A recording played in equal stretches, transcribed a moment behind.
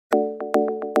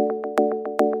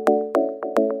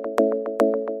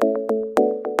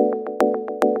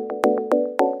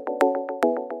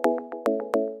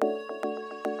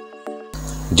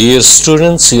Dear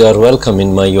students, you are welcome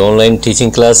in my online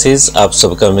teaching classes. आप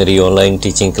सबका मेरी online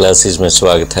teaching classes में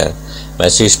स्वागत है। मैं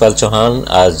शिषपाल चौहान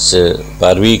आज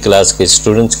 12वीं क्लास के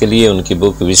स्टूडेंट्स के लिए उनकी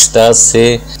बुक विस्तास से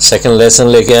सेकंड लेसन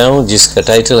लेके आया हूँ, जिसका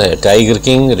टाइटल है टाइगर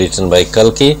किंग, रिटन बाय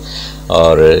कल्की।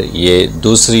 और ये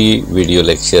दूसरी वीडियो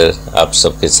लेक्चर आप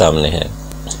सबके सामने है।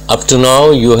 Up to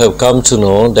now you have come to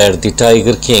know that the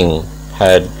tiger king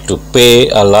had to pay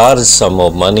a large sum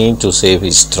of money to save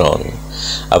his throne।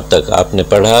 अब तक आपने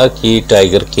पढ़ा कि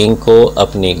टाइगर किंग को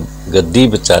अपनी गद्दी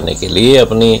बचाने के लिए,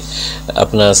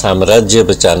 अपना साम्राज्य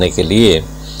बचाने के लिए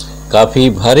काफ़ी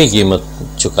भारी कीमत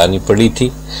चुकानी पड़ी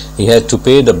थी। He had to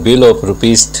pay the bill of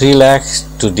rupees 3 lakhs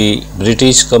to the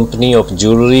British Company of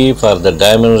Jewelry for the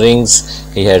diamond rings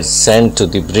he had sent to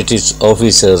the British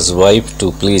officer's wife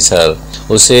to please her।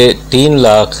 उसे 3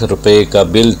 लाख रुपए का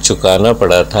बिल चुकाना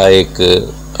पड़ा था एक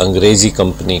अंग्रेजी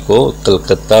company को।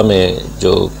 कलकत्ता में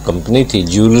जो कंपनी थी,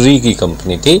 ज्वेलरी की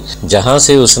कंपनी थी, जहां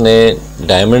से उसने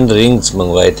डायमंड रिंग्स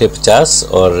मंगवाए थे 50,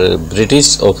 और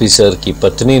ब्रिटिश ऑफिसर की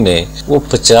पत्नी ने वो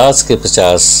 50 के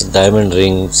 50 डायमंड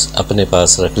रिंग्स अपने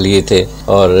पास रख लिए थे।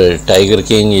 और टाइगर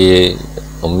किंग ये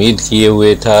उम्मीद किए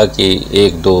हुए था कि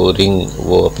 1-2 रिंग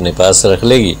वो अपने पास रख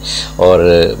लेगी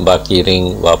और बाकी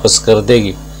रिंग वापस कर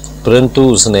देगी, परंतु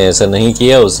उसने ऐसा नहीं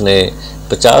किया। उसने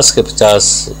 50 के 50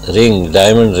 रिंग,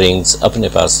 डायमंड रिंग्स अपने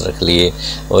पास रख लिए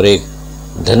और एक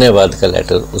धन्यवाद का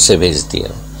लेटर उसे भेज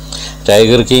दिया।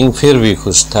 टाइगर किंग फिर भी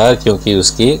खुश था क्योंकि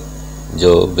उसकी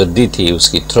जो गद्दी थी,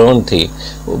 उसकी थ्रोन थी,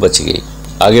 वो बच गई।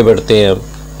 आगे बढ़ते हैं।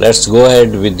 Let's go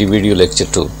ahead with the video lecture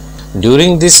 2।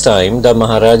 During this time the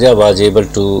Maharaja was able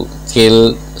to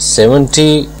kill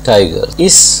 70 tiger.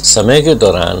 इस समय के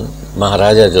दौरान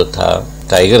महाराजा जो था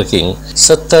टाइगर किंग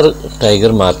 70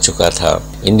 टाइगर मार चुका था।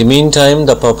 In the meantime,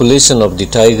 the population of the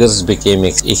tigers became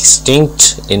extinct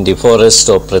in the forest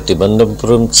of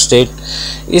प्रतिबंधमपुरम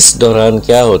state। इस दौरान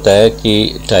क्या होता है कि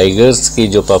टाइगर्स की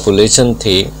जो पॉपुलेशन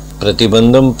थी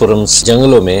प्रतिबंधमपुरम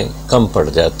जंगलों में कम पड़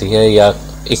जाती है या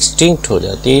एक्सटिंक्ट हो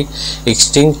जाती है।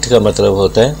 एक्सटिंक्ट का मतलब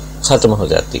होता है खत्म हो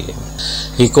जाती है।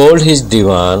 He called his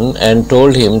divan and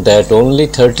told him that only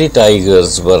 30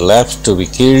 tigers were left to be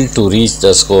killed to reach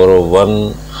the score of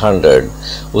 100।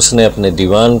 उसने अपने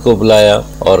दीवान को बुलाया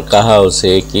और कहा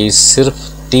उसे कि सिर्फ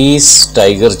 30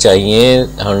 टाइगर चाहिए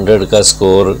 100 का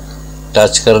स्कोर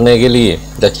टच करने के लिए।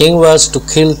 The king was to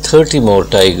kill 30 more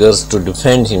tigers to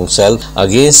defend himself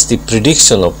against the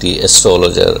prediction of the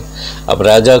astrologer। अब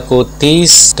राजा को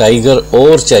 30 टाइगर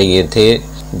और चाहिए थे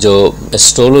जो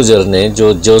एस्ट्रोलॉजर ने,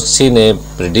 जो ज्योतिषी ने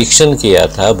प्रिडिक्शन किया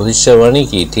था, भविष्यवाणी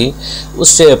की थी,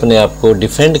 उससे अपने आप को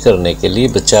डिफेंड करने के लिए,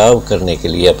 बचाव करने के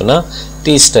लिए अपना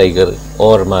 30 टाइगर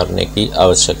और मारने की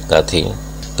आवश्यकता थी।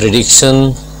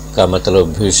 प्रिडिक्शन का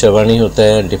मतलब भविष्यवाणी होता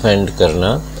है, डिफेंड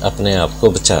करना, अपने आप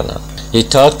को बचाना। He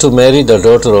thought to marry the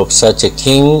daughter of such a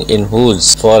king in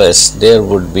whose forest there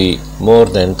would be more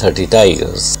than 30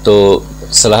 tigers। तो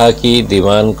सलाह की,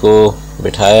 दीवान को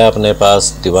बिठाया अपने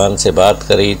पास, दीवान से बात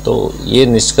करी तो ये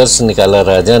निष्कर्ष निकाला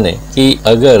राजा ने कि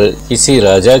अगर किसी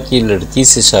राजा की लड़की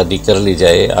से शादी कर ली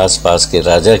जाए, आसपास के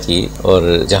राजा की,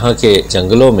 और जहाँ के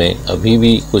जंगलों में अभी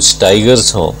भी कुछ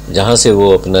टाइगर्स हों, जहाँ से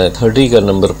वो अपना 30 का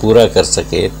नंबर पूरा कर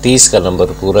सके, 30 का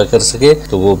नंबर पूरा कर सके,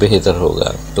 तो वो बेहतर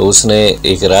होगा। तो उसने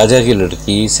एक राजा की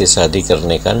लड़की से शादी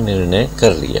करने का निर्णय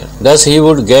कर लिया। Thus he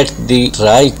would get the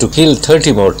right to kill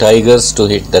 30 more tigers to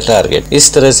hit the target।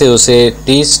 इस तरह से उसे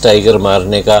 30 टाइगर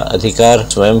मारने का अधिकार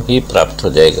स्वयं ही प्राप्त हो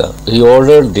जाएगा। He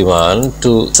ordered Diwan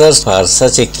to search for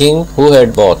such a king who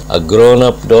had both a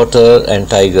grown-up daughter and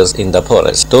tigers in the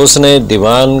forest। तो उसने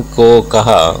दीवान को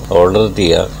कहा, ऑर्डर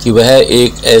दिया कि वह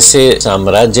एक ऐसे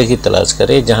साम्राज्य की तलाश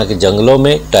करे जहाँ के जंगलों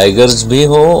में टाइगर्स भी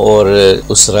हो और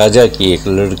उस राजा की एक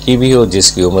लड़की भी हो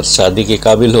जिसकी उम्र शादी के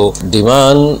काबिल हो।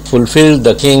 दीवान फुलफिल्ड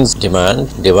द किंग्स डिमांड।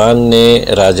 दीवान ने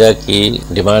राजा की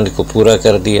डिमांड को पूरा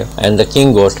कर दिया। And the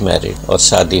king got married, और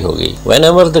शादी हो गई।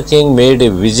 Whenever the king made a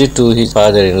visit to his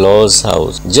father-in-law's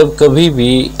house, जब कभी भी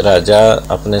राजा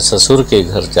अपने ससुर के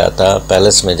घर जाता,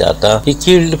 पैलेस में जाता, he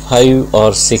killed 5 or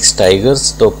 6 tigers,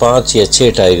 तो 5 या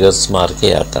 6 टाइगर्स मार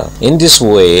के आता। In this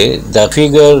way, the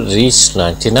figure reached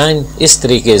 99। इस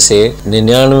तरीके से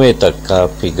 99 तक का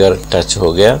फिगर टच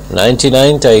हो गया।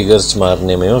 99 टाइगर्स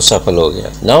मारने में वो सफल हो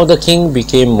गया। Now the king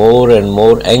became more and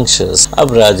more anxious।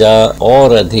 अब राजा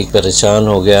और अधिक परेशान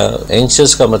हो गया।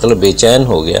 Anxious का मतलब बेचैन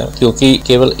हो गया कि क्योंकि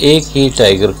केवल एक ही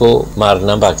टाइगर को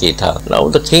मारना बाकी था। Now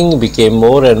the king became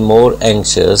more and more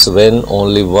anxious when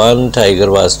only one tiger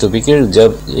was to be killed.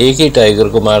 जब एक ही टाइगर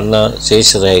को मारना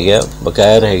शेष रह गया,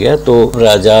 बकाया रह गया, तो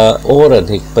राजा और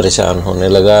अधिक परेशान होने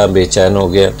लगा, बेचैन हो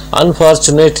गया।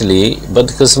 अनफॉर्चुनेटली,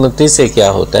 बदकिस्मती से क्या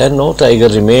होता है, नो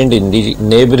टाइगर रिमेन्ड इन दी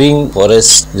नेबरिंग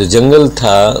फॉरेस्ट। जो जंगल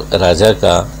था राजा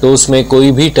का, तो उसमें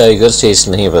कोई भी टाइगर शेष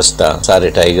नहीं बचता, सारे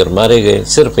टाइगर मारे गए।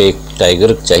 सिर्फ एक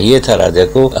टाइगर चाहिए था राजा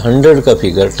को 100 का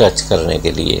फिगर टच करने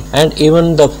के लिए। And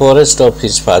even the forest of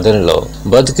his father in law.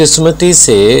 बदकिस्मती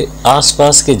से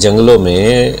आसपास के जंगलों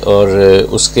में और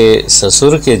उसके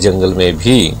ससुर के जंगल में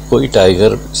भी कोई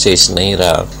टाइगर शेष नहीं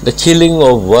रहा। The killing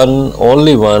of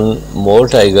only one more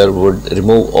tiger would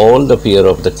remove all the fear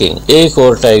of the king. एक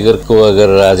और टाइगर को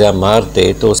अगर राजा मार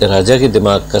दे तो राजा के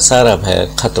दिमाग का सारा भय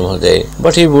खत्म हो जाए।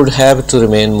 But he would have to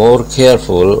remain more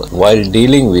careful while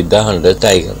dealing with the 100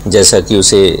 tiger. जैसा कि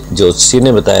उसे ज्योतिषी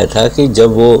ने बताया था कि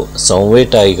जब वो 100वें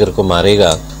टाइगर को मारेगा,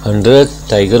 100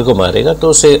 टाइगर को मारेगा, तो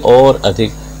उसे और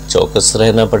अधिक चौकस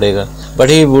रहना पड़ेगा। But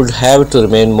he would have to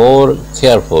remain more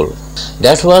careful.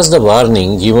 That was the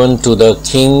warning given to the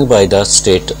king by the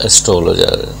state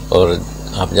astrologer. और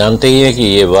आप जानते ही हैं कि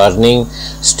ये वार्निंग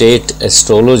स्टेट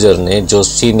एस्ट्रोलॉजर ने,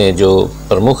 ज्योतिषी ने, जो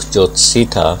प्रमुख ज्योतिषी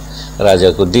था, राजा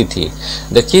को दी थी।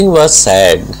 The king was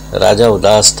sad. राजा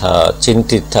उदास था,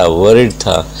 चिंतित था, वरिड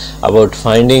था about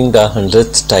finding the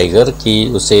 100th tiger, कि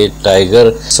उसे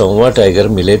टाइगर 100वां टाइगर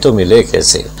मिले तो मिले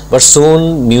कैसे। But soon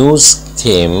news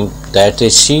came that a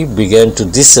sheep began to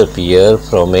disappear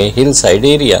from a hillside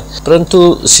area। परंतु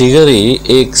शीघ्र ही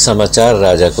एक समाचार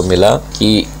राजा को मिला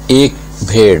कि एक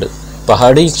भेड़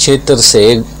पहाड़ी क्षेत्र से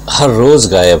हर रोज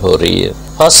गायब हो रही है।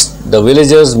 First, the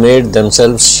villagers made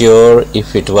themselves sure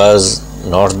if it was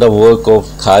not the work of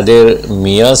Khader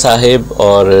मियाँ साहेब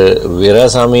और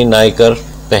वीरासामी नायकर।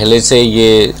 पहले से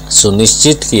ये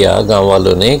सुनिश्चित किया गांव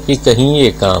वालों ने कि कहीं ये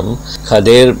काम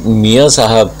खादेर मियाँ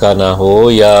साहब का ना हो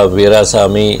या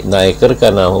वीरासामी नायकर का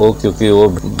ना हो, क्योंकि वो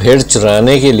भेड़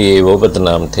चुराने के लिए वो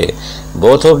बदनाम थे।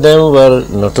 Both of them were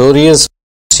notorious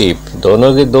sheep.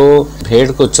 दोनों के दो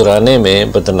भेड़ को चुराने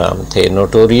में बदनाम थे।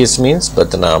 नोटोरियस मीन्स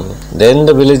बदनाम। Then the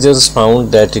villagers found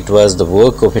that it was the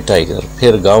work of A tiger.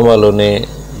 फिर गांव वालों ने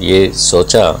ये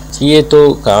सोचा कि ये तो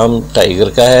काम टाइगर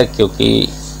का है, क्योंकि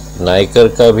नायकर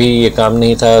का भी ये काम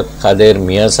नहीं था, खादेर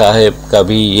मियाँ साहेब का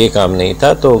भी ये काम नहीं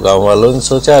था। तो गांव वालों ने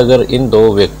सोचा अगर इन दो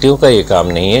व्यक्तियों का ये काम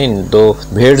नहीं है, इन दो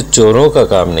भेड़ चोरों का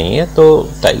काम नहीं है, तो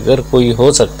टाइगर कोई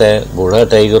हो सकता है, बूढ़ा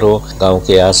टाइगर हो, गांव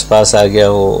के आसपास आ गया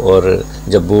हो। और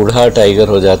जब बूढ़ा टाइगर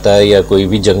हो जाता है या कोई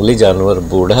भी जंगली जानवर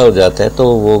बूढ़ा हो जाता है तो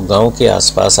वो गांव के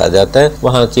आसपास आ जाता है,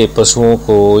 वहाँ के पशुओं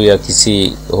को या किसी,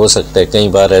 हो सकता है कई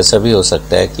बार ऐसा भी हो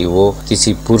सकता है कि वो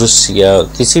किसी पुरुष या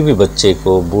किसी भी बच्चे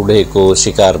को, बूढ़े को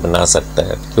शिकार बना सकता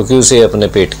है, क्योंकि उसे अपने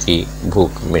पेट की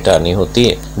भूख मिटानी होती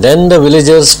है। Then the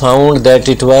villagers found that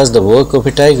it was the work of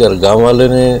A tiger. गांव वालों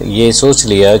ने ये सोच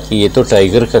लिया कि ये तो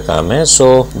टाइगर का काम है।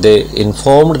 सो दे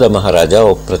इन्फॉर्म्ड द महाराजा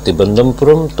ऑफ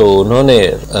प्रतिबंधमपुरम। तो उन्होंने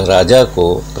राजा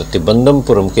को,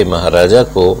 प्रतिबंधमपुरम के महाराजा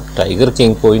को, टाइगर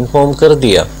किंग को इन्फॉर्म कर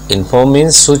दिया। इन्फॉर्म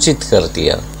मीन्स सूचित कर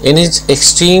दिया। In his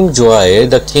extreme Joy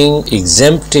the king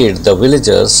exempted the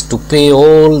villagers to पे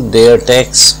all there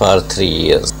tax for 3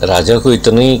 years। राजा को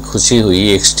इतनी खुशी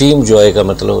हुई, एक्सट्रीम जॉय का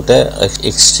मतलब होता है,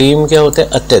 एक्सट्रीम क्या होता है,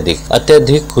 अत्यधिक,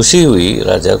 अत्यधिक खुशी हुई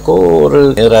राजा को। और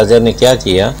राजा ने क्या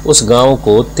किया, उस गांव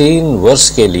को 3 वर्ष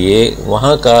के लिए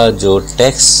वहां का जो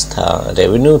टैक्स था,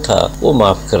 रेवेन्यू था, वो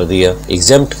माफ कर दिया।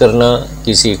 एग्जेम्प्ट करना,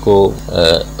 किसी को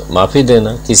माफी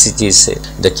देना किसी चीज से।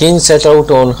 The king set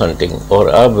out on hunting. और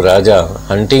अब राजा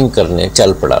हंटिंग करने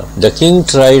चल पड़ा। The king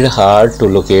tried hard to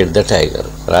locate the tiger.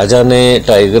 राजा ने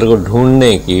टाइगर को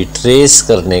ढूंढने की, ट्रेस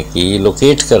करने की,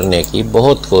 लोकेट करने की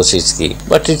बहुत कोशिश की।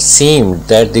 But it seemed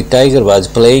that the tiger was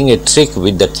playing a trick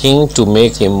with the king to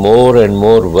make him more and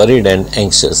more worried and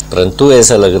anxious. परंतु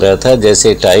ऐसा लग रहा था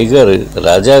जैसे टाइगर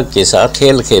राजा के साथ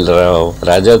खेल खेल रहा हो,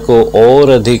 राजा को और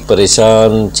अधिक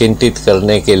परेशान, चिंतित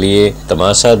करने के लिए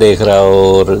तमाशा देख रहा हो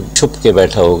और छुप के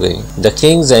बैठा हो गई। The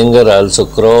Kings anger also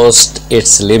crossed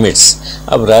it's limits.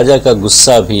 अब राजा का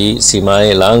गुस्सा भी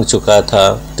सीमाएं लांघ चुका था।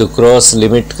 टू क्रॉस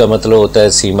लिमिट का मतलब होता है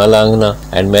सीमा लांघना।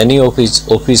 And many of his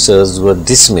officers were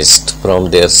dismissed from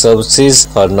their services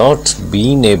for not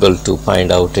being able to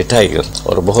find out A tiger.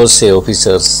 और बहुत से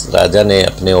ऑफिसर्स, राजा ने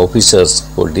अपने ऑफिसर्स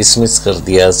को डिसमिस कर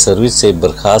दिया, सर्विस से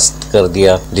बर्खास्त कर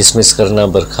दिया। डिसमिस करना,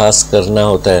 बर्खास्त करना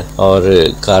होता है। और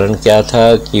कारण क्या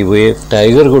था कि वे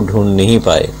टाइगर को ढूंढ नहीं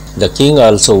पाए। The king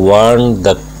also warned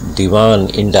the Diwan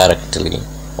indirectly.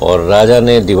 और राजा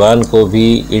ने दीवान को भी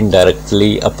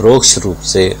इनडायरेक्टली, अप्रोक्ष रूप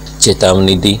से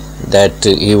चेतावनी दी that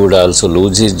he would also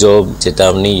lose his job।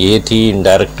 चेतावनी ये थी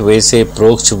इनडायरेक्ट वे से,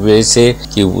 परोक्ष वे से,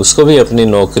 कि उसको भी अपनी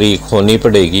नौकरी खोनी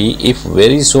पड़ेगी if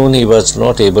very soon he was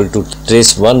not able to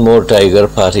trace one more tiger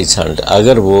for his hunt।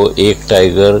 अगर वो एक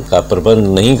टाइगर का प्रबंध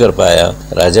नहीं कर पाया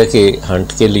राजा के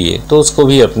हंट के लिए तो उसको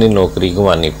भी अपनी नौकरी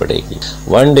गंवानी पड़ेगी।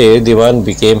 One day Diwan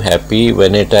became happy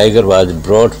when a tiger was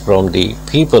brought from the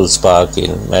People's Park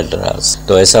in Madras।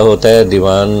 तो ऐसा होता है,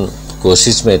 दीवान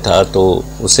कोशिश में था तो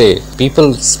उसे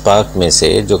पीपल्स पार्क में से,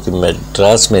 जो कि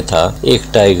मद्रास में था, एक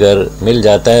टाइगर मिल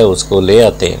जाता है, उसको ले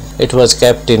आते हैं। It was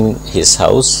kept in his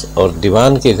house, और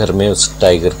दीवान के घर में उस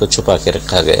टाइगर को छुपा के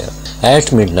रखा गया। At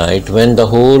midnight, when the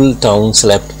whole town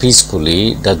slept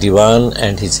peacefully, the Diwan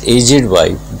and his aged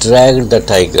wife dragged the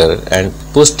tiger and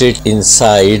pushed it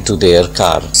inside to their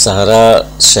car। सारा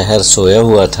शहर सोया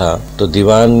हुआ था तो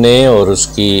दीवान ने और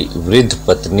उसकी वृद्ध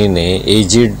पत्नी ने,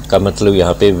 एजिड का मतलब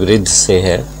यहाँ पे वृद्ध से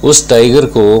है, उस टाइगर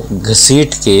को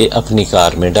घसीट के अपनी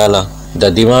कार में डाला। The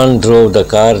Diwan drove the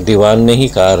car, दीवान ने ही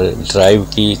कार ड्राइव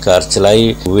की, कार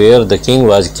चलाई। Where the king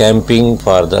was camping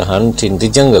for the Hunt in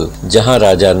the jungle, जहाँ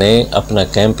राजा ने अपना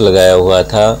कैंप लगाया हुआ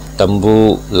था,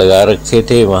 तंबू लगा रखे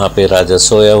थे, वहाँ पे राजा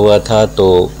सोया हुआ था,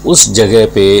 तो उस जगह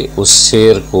पे उस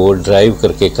शेर को ड्राइव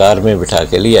करके कार में बिठा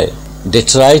के ले आए। They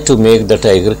try to make the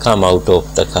tiger come out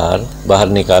of the car, बाहर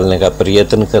निकालने का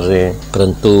प्रयत्न कर रहे हैं,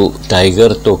 परंतु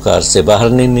टाइगर तो कार से बाहर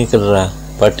नहीं निकल रहा।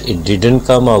 But it didn't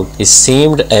come out. It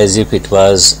seemed as if it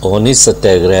was on his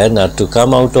Satyagraha not to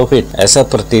come out of it। ऐसा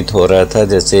प्रतीत हो रहा था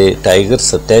जैसे टाइगर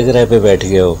सत्याग्रह पे बैठ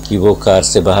गया हो कि वो कार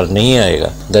से बाहर नहीं आएगा।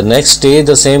 The next day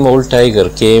the same old tiger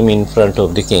came in front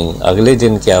of the king। अगले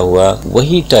दिन क्या हुआ,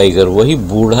 वही टाइगर, वही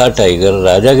बूढ़ा टाइगर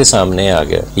राजा के सामने आ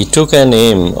गया। He took an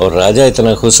aim, और राजा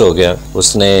इतना खुश हो गया,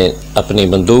 उसने अपनी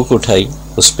बंदूक उठाई,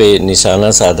 उस पे निशाना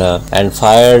साधा, एंड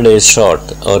फायर्ड ए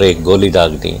शॉट, और एक गोली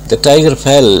दाग दी। The tiger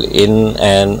fail in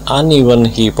an uneven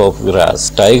heap of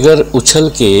grass. Tiger उछल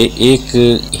के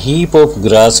एक हीप ऑफ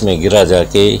ग्रास में गिरा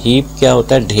जाके। हीप क्या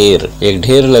होता है, ढेर, एक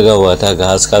ढेर लगा हुआ था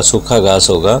घास का, सूखा घास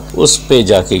होगा, उस पे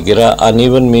जाके गिरा।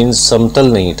 अनइवन मीन्स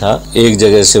समतल नहीं था, एक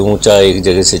जगह से ऊंचा एक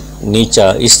जगह से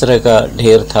नीचा, इस तरह का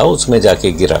ढेर था, उसमें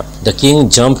जाके गिरा। The king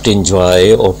jumped in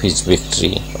joy of his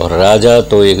victory, और राजा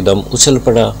तो एकदम उछल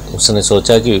पड़ा। उसने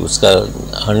सोचा कि उसका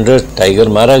 100 टाइगर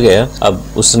मारा गया, अब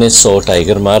उसने 100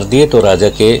 टाइगर मार दिए, तो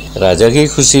राजा की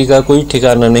खुशी का कोई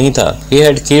ठिकाना नहीं था। He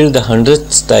had killed the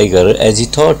 100th tiger as he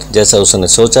thought, जैसा उसने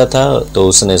सोचा था, तो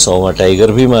उसने 100वां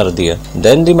टाइगर भी मार दिया।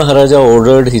 Then the Maharaja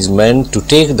ordered his men to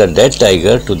take the dead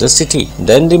tiger to the city।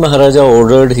 Then the Maharaja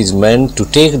ordered his men to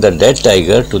take the dead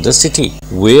tiger to the city,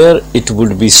 where it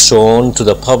would be shown to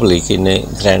the public in a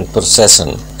grand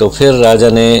procession। तो फिर राजा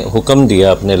ने हुक्म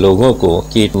दिया अपने लोगों को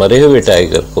कि मरे हुए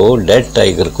टाइगर को, डेड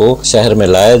टाइगर को शहर में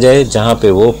लाया जाए, जहाँ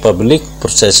पे वो पब्लिक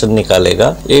प्रोसेशन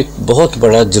निकालेगा, एक बहुत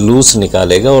बड़ा जुलूस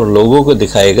निकालेगा और लोगों को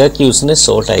दिखाएगा कि उसने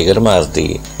 100 टाइगर मार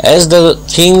दिए। As the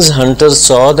Kings Hunter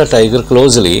saw the tiger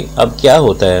closely, अब क्या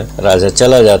होता है, राजा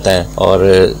चला जाता है और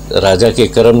राजा के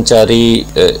कर्मचारी,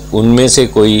 उनमें से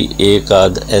कोई एक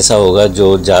आध ऐसा होगा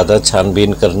जो ज्यादा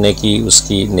छानबीन करने की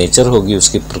उसकी नेचर होगी,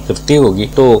 उसकी प्रकृति होगी,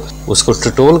 तो उसको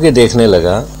टटोल के देखने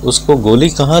लगा, उसको गोली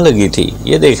कहाँ लगी थी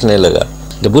ये देखने लगा।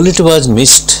 The bullet was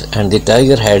missed and the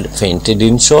tiger had fainted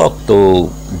in shock। तो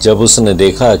जब उसने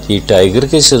देखा कि टाइगर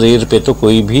के शरीर पे तो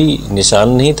कोई भी निशान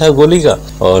नहीं था गोली का,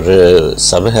 और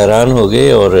सब हैरान हो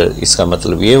गए, और इसका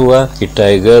मतलब ये हुआ कि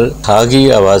टाइगर खागी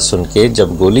आवाज सुन के,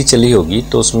 जब गोली चली होगी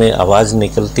तो उसमें आवाज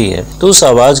निकलती है, तो उस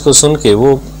आवाज को सुन के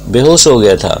वो बेहोश हो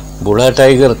गया था। बूढ़ा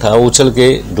टाइगर था, उछल के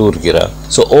दूर गिरा।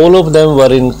 So all of them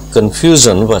were in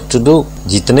confusion what to do.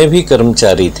 जितने भी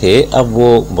कर्मचारी थे अब वो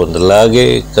बंदला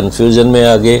गए, कंफ्यूजन में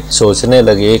आ गए, सोचने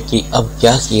लगे कि अब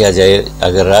क्या किया जाए।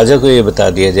 अगर राजा को ये बता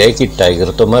दिया जाए कि टाइगर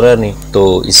तो मरा नहीं,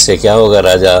 तो इससे क्या होगा,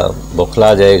 राजा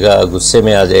बौखला जाएगा, गुस्से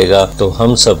में आ जाएगा, तो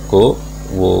हम सबको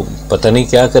वो पता नहीं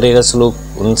क्या करेगा सलूक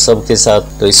उन सब के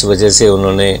साथ। तो इस वजह से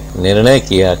उन्होंने निर्णय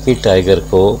किया कि टाइगर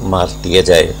को मार दिया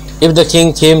जाए। If the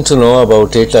king came to know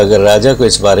about it, अगर राजा को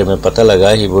इस बारे में पता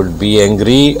लगा, he would be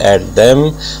angry at them,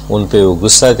 उन पे वो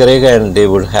गुस्सा करेगा, and they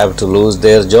would have to lose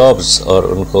their jobs,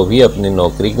 और उनको भी अपनी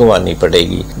नौकरी गंवानी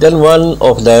पड़ेगी। Then one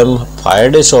of them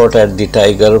fired a shot at the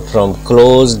tiger from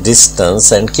close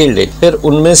distance and killed it। फिर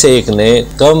उनमें से एक ने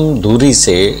कम दूरी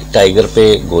से टाइगर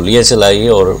पे गोलियां चलाई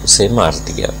और उसे मार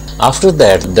दिया। After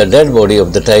that, the dead body of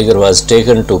the tiger was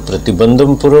taken to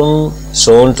Pratibandhampuram,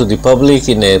 shown to the public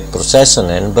in a procession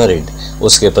and buried।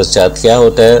 उसके पश्चात क्या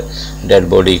होता है, डेड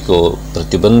बॉडी को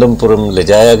प्रतिबंधमपुरम ले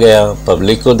जाया गया,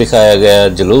 पब्लिक को दिखाया गया,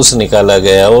 जुलूस निकाला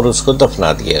गया और उसको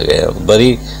दफना दिया गया।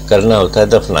 बरी करना होता है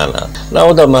दफनाना।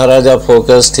 Now the Maharaja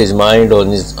focused his mind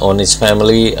on his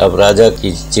family. अब राजा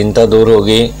की चिंता दूर हो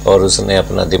गई और उसने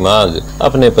अपना दिमाग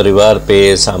अपने परिवार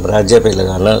पे, साम्राज्य पे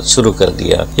लगाना शुरू कर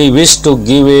दिया। ही wish to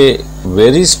give a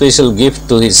very special gift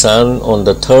to his son on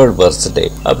the 3rd birthday.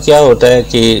 अब क्या होता है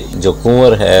कि जो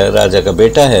कुंवर है, राजा का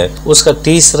बेटा है, उसका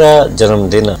 3रा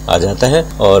जन्मदिन आ जाता है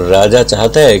और राजा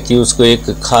चाहता है कि उसको एक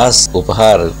खास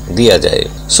उपहार दिया जाए।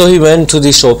 सो he went to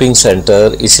the shopping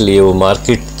centre, इसलिए वो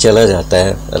मार्केट चला जाता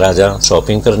है राजा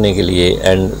शॉपिंग करने के लिए।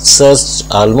 And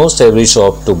search almost every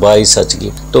shop two by such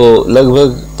gift. तो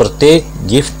लगभग प्रत्येक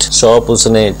गिफ्ट शॉप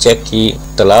उसने चेक की,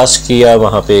 तलाश किया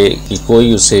वहाँ पे कि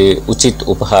कोई उसे उचित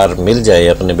उपहार मिल जाए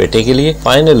अपने बेटे के लिए।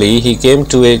 Finally he came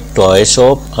to A toy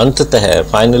shop. अंततः,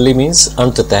 फाइनली मीन्स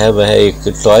अंततः, वह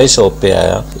एक टॉय शॉप पे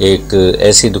आया, एक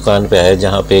ऐसी दुकान पे आया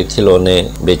जहाँ पे खिलौने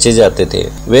बेचे जाते थे।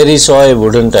 Where he saw a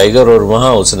wooden tiger, और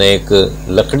वहाँ उसने एक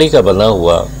लकड़ी का बना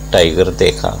हुआ टाइगर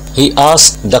देखा। He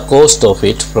asked the cost of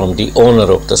it from the owner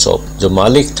of the shop. जो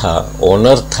मालिक था,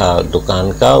 ओनर था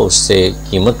दुकान का, उससे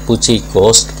कीमत पूछी,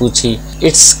 कॉस्ट पूछी।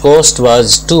 Its cost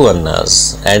was 2 annas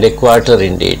and a quarter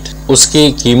indeed.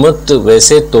 उसकी कीमत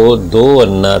वैसे तो 2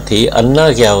 अन्ना थी।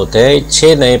 अन्ना क्या होता है?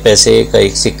 6 नए पैसे का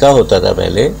एक सिक्का होता था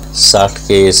पहले 60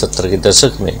 के 70 के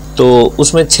दशक में। तो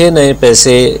उसमें 6 नए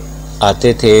पैसे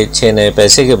आते थे। 6 नए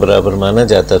पैसे के बराबर माना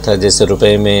जाता था। जैसे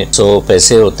रुपए में 100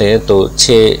 पैसे होते हैं तो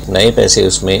 6 नए पैसे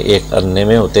उसमें एक अन्ने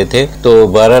में होते थे। तो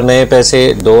 12 नए पैसे,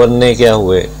 2 अन्ने क्या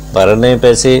हुए? 12 नए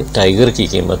पैसे टाइगर की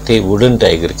कीमत थी, वुडन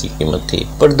टाइगर की कीमत थी।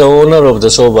 But the owner of the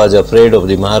shop was afraid of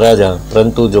the महाराजा।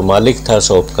 परंतु जो मालिक था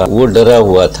शॉप का, वो डरा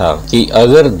हुआ था कि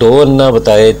अगर 2 अन्ना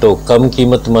बताए तो कम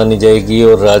कीमत मानी जाएगी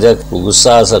और राजा को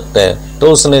गुस्सा आ सकता है।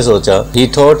 तो उसने सोचा, he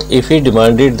thought if he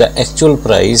demanded the actual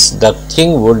price, the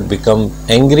king would become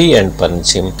angry and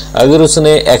punish him. अगर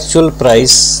उसने एक्चुअल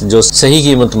प्राइस, जो सही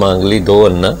कीमत मांग ली 2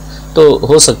 अन्ना, तो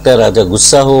हो सकता है राजा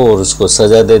गुस्सा हो और उसको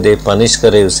सजा दे दे, पनिश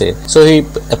करे उसे। सो ही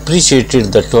appreciated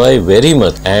the toy very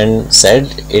much and said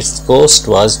it's cost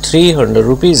was 300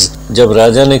 rupees. जब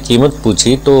राजा ने कीमत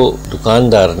पूछी तो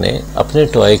दुकानदार ने अपने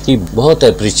टॉय की बहुत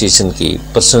अप्रिसिएशन की,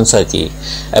 प्रशंसा की।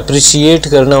 अप्रिशिएट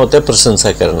करना होता है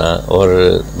प्रशंसा करना,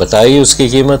 और बताई उसकी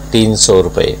कीमत 300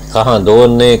 रुपए। कहाँ 2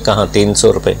 अन्ने, कहाँ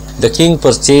 300 रुपए। The king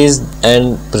purchase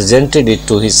and presented it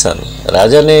to his son.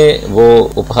 राजा ने वो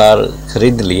उपहार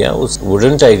खरीद लिया, उस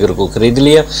वुडन टाइगर को खरीद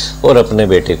लिया और अपने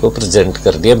बेटे को प्रेजेंट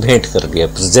कर दिया, भेंट कर दिया।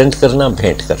 प्रेजेंट करना,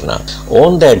 भेंट करना।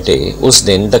 ऑन दैट डे, उस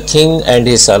दिन, the king and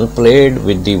his son played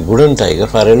with the wooden tiger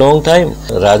for a long time.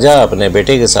 राजा अपने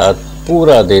बेटे के साथ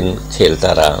पूरा दिन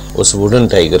खेलता रहा उस वुडन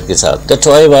टाइगर के साथ। The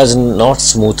toy was not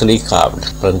smoothly carved.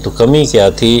 परंतु कमी क्या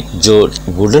थी? जो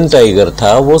वुडन टाइगर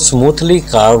था वो स्मूथली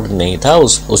कार्व्ड नहीं था।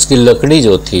 उसकी लकड़ी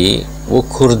जो थी वो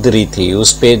खुरदरी थी,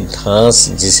 उस पे घास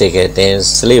जिसे कहते हैं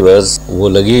स्लीवर्स, वो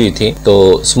लगी हुई थी। तो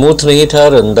स्मूथ नहीं था,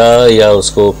 रंदा या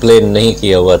उसको प्लेन नहीं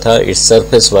किया हुआ था। Its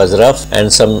surface was rough and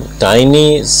some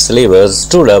tiny slivers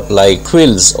stood up like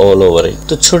quills all over it.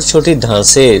 तो छोटी छोटी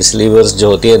धांसे, स्लीवर्स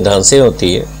जो होती है, धांसे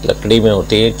होती है, लकड़ी में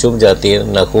होती है, चुभ जाती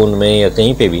है नाखून में या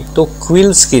कहीं पे भी, तो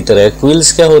क्विल्स की तरह।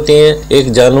 क्विल्स क्या होती हैं?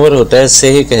 एक जानवर होता है,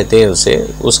 सेह कहते हैं उसे,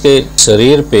 उसके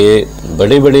शरीर पे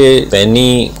बड़े बड़े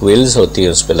पैनी क्विल्स होती है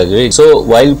उस पे लगी हुई। So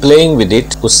while playing with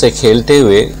it, उससे खेलते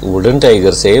हुए वुडन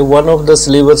टाइगर से, one of the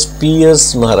slivers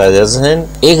piers महाराजा's hand,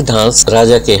 एक धांस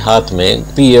राजा के हाथ में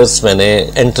पियर्स मैंने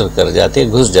एंटर कर जाती है,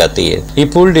 घुस जाती है। ही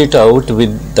pulled it out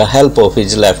with the help of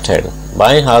his left hand.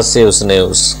 बाएं हाथ से उसने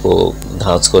उसको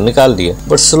धांस को निकाल दिया।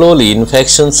 But slowly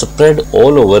infection spread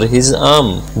all over his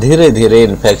arm. धीरे धीरे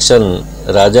इन्फेक्शन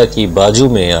राजा की बाजू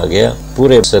में आ गया,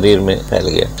 पूरे शरीर में फैल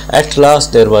गया। At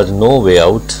last there was no way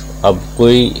out. अब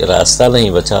कोई रास्ता नहीं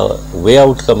बचा। वे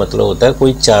आउट का मतलब होता है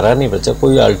कोई चारा नहीं बचा,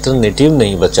 कोई अल्टरनेटिव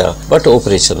नहीं बचा। बट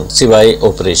ऑपरेशन, सिवाय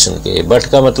ऑपरेशन के। बट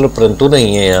का मतलब परंतु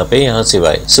नहीं है यहाँ पे, यहाँ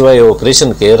सिवाय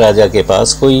ऑपरेशन के राजा के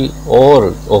पास कोई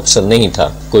और ऑप्शन नहीं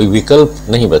था, कोई विकल्प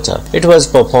नहीं बचा। It was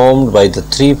performed by the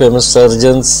 3 famous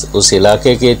surgeons. उस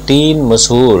इलाके के 3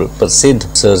 मशहूर प्रसिद्ध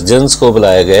सर्जन्स को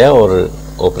बुलाया गया और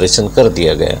ऑपरेशन कर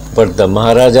दिया गया। But the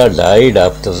Maharaja died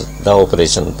after the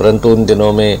operation. परंतु उन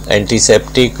दिनों में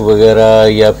एंटीसेप्टिक वगैरह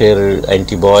या फिर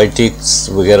एंटीबायोटिक्स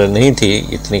वगैरह नहीं थी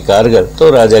इतनी कारगर, तो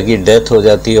राजा की डेथ हो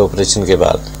जाती है ऑपरेशन के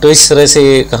बाद। तो इस तरह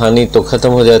से कहानी तो खत्म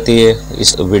हो जाती है।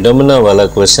 इस विडम्बना वाला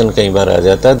क्वेश्चन कई बार आ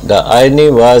जाता है। The irony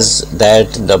was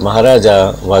that the Maharaja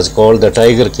was called the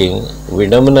tiger king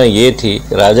विडंबना ये थी,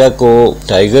 राजा को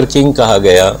टाइगर किंग कहा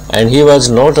गया and he was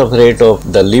not afraid of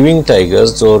the living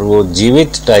tigers, और वो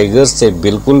जीवित टाइगर से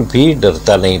बिल्कुल भी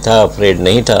डरता नहीं था, अफ्रेड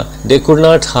नहीं था। They could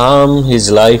not harm his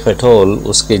life at all,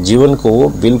 उसके जीवन को वो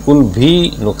बिल्कुल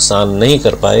भी नुकसान नहीं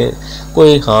कर पाए,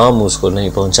 कोई हार्म उसको नहीं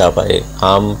पहुंचा पाए।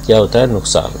 हार्म क्या होता है?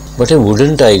 नुकसान। But A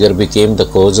wooden tiger became the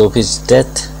cause of his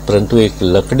death, परंतु एक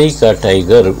लकड़ी का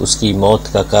टाइगर उसकी मौत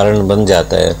का कारण बन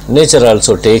जाता है। Nature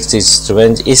also takes his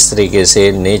revenge, इस तरीके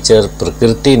से नेचर,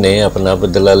 प्रकृति ने अपना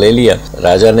बदला ले लिया।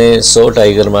 राजा ने 100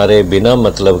 टाइगर मारे, बिना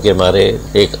मतलब के मारे,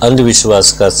 एक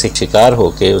अंधविश्वास का शिकार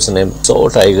होके उसने 100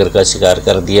 टाइगर का शिकार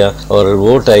कर दिया, और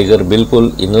वो टाइगर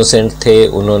बिल्कुल इनोसेंट थे,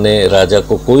 उन्होंने राजा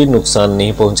को कोई नुकसान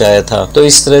नहीं पहुंचाया था। तो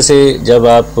इस तरह से जब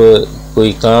आप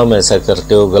कोई काम ऐसा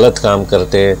करते हो, गलत काम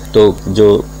करते हैं, तो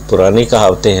जो पुरानी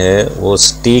कहावतें हैं वो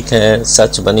सटीक हैं,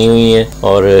 सच बनी हुई हैं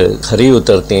और खरी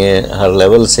उतरती हैं, हर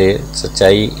लेवल से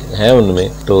सच्चाई है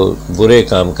उनमें। तो बुरे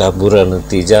काम का बुरा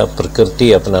नतीजा,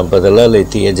 प्रकृति अपना बदला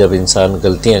लेती है जब इंसान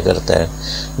गलतियां करता है।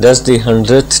 Thus the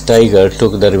 100th tiger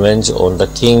took the revenge on the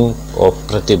king of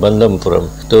प्रतिबंधमपुरम,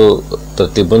 तो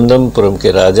प्रतिबंधमपुरम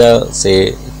के राजा से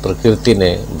प्रकृति ने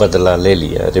बदला ले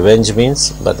लिया। रिवेंज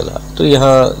मीन्स बदला। तो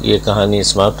यहाँ ये कहानी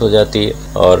समाप्त हो जाती है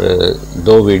और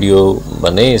 2 वीडियो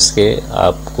बने इसके,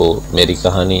 आपको मेरी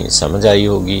कहानी समझ आई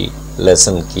होगी,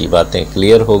 लेसन की बातें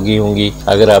क्लियर होंगी।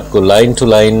 अगर आपको लाइन टू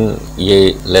लाइन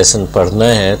ये लेसन पढ़ना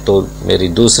है तो मेरी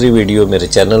दूसरी वीडियो मेरे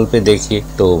चैनल पे देखिए,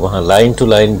 तो वहाँ लाइन टू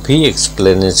लाइन भी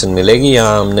एक्सप्लेनेशन मिलेगी।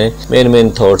 यहाँ हमने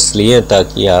मेन थॉट्स लिए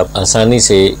ताकि आप आसानी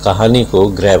से कहानी को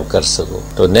ग्रैब कर सको।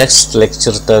 तो नेक्स्ट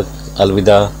लेक्चर तक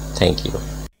अलविदा, थैंक यू।